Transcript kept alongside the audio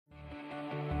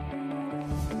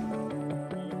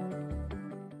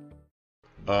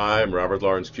I'm Robert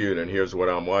Lawrence Kuhn, and here's what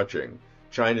I'm watching.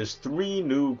 China's three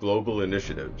new global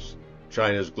initiatives: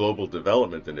 China's Global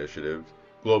Development Initiative,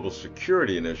 Global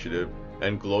Security Initiative,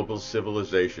 and Global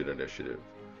Civilization Initiative.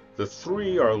 The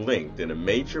three are linked in a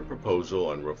major proposal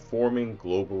on reforming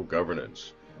global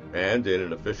governance and in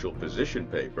an official position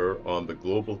paper on the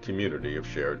global community of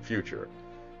shared future,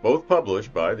 both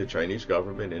published by the Chinese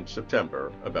government in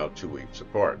September, about 2 weeks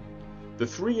apart. The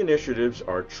three initiatives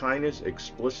are China's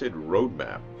explicit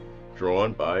roadmap,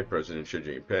 drawn by President Xi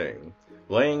Jinping,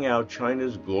 laying out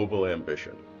China's global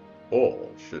ambition.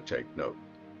 All should take note.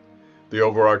 The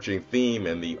overarching theme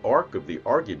and the arc of the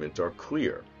argument are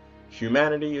clear.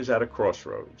 Humanity is at a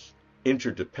crossroads.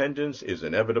 Interdependence is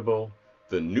inevitable.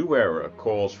 The new era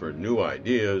calls for new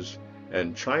ideas,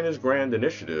 and China's grand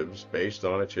initiatives, based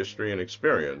on its history and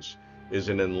experience, is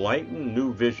an enlightened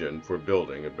new vision for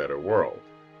building a better world.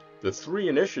 The three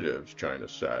initiatives, China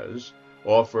says,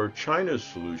 offer China's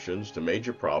solutions to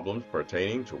major problems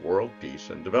pertaining to world peace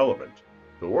and development.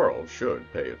 The world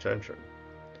should pay attention.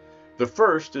 The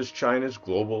first is China's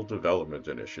Global Development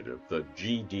Initiative, the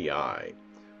GDI,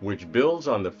 which builds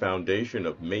on the foundation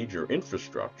of major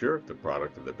infrastructure, the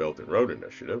product of the Belt and Road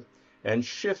Initiative, and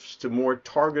shifts to more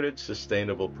targeted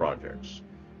sustainable projects: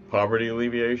 poverty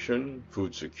alleviation,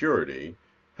 food security,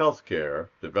 healthcare,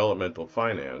 developmental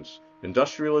finance,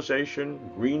 industrialization,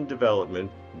 green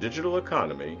development, digital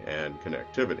economy, and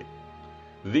connectivity.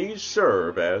 These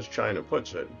serve, as China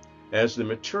puts it, as the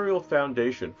material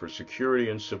foundation for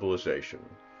security and civilization,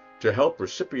 to help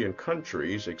recipient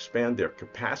countries expand their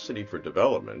capacity for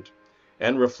development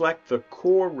and reflect the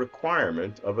core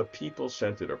requirement of a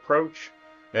people-centered approach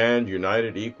and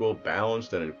united, equal,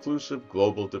 balanced, and inclusive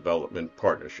global development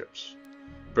partnerships.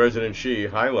 President Xi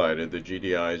highlighted the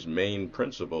GDI's main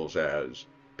principles as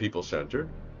people-centered,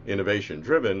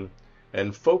 innovation-driven,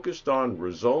 and focused on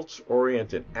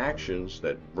results-oriented actions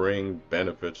that bring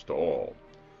benefits to all.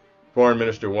 Foreign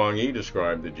Minister Wang Yi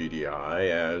described the GDI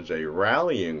as a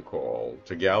rallying call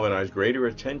to galvanize greater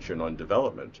attention on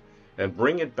development and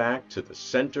bring it back to the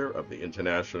center of the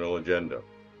international agenda.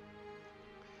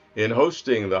 In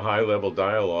hosting the high-level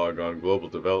dialogue on global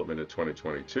development in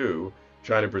 2022,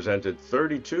 China presented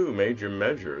 32 major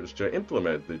measures to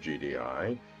implement the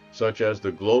GDI, such as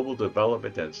the Global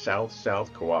Development and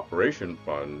South-South Cooperation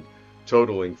Fund,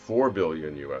 totaling $4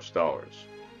 billion.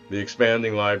 The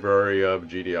expanding library of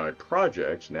GDI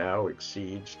projects now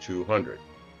exceeds 200.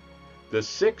 The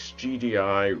 6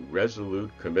 GDI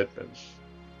resolute commitments: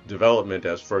 development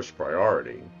as first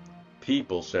priority,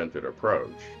 people-centered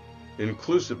approach,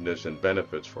 inclusiveness and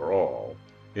benefits for all,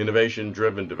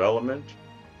 innovation-driven development,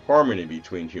 harmony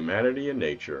between humanity and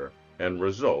nature, and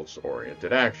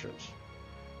results-oriented actions.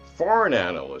 Foreign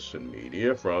analysts and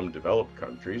media from developed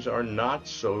countries are not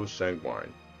so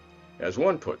sanguine. As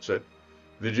one puts it,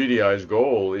 the GDI's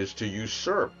goal is to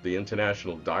usurp the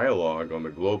international dialogue on the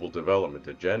global development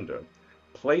agenda,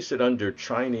 place it under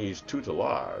Chinese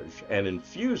tutelage, and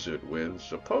infuse it with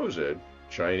supposed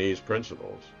Chinese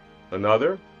principles.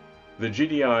 Another, the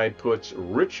GDI puts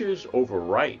riches over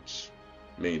rights,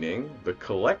 meaning the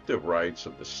collective rights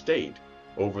of the state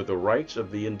over the rights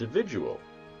of the individual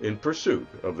in pursuit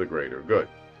of the greater good.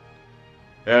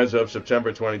 As of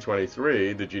September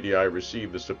 2023, the GDI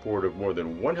received the support of more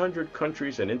than 100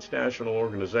 countries and international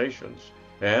organizations,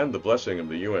 and the blessing of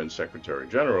the UN Secretary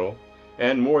General,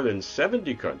 and more than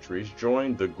 70 countries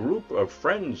joined the group of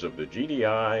Friends of the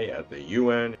GDI at the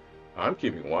UN. I'm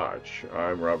keeping watch.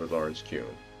 I'm Robert Lawrence Kuhn.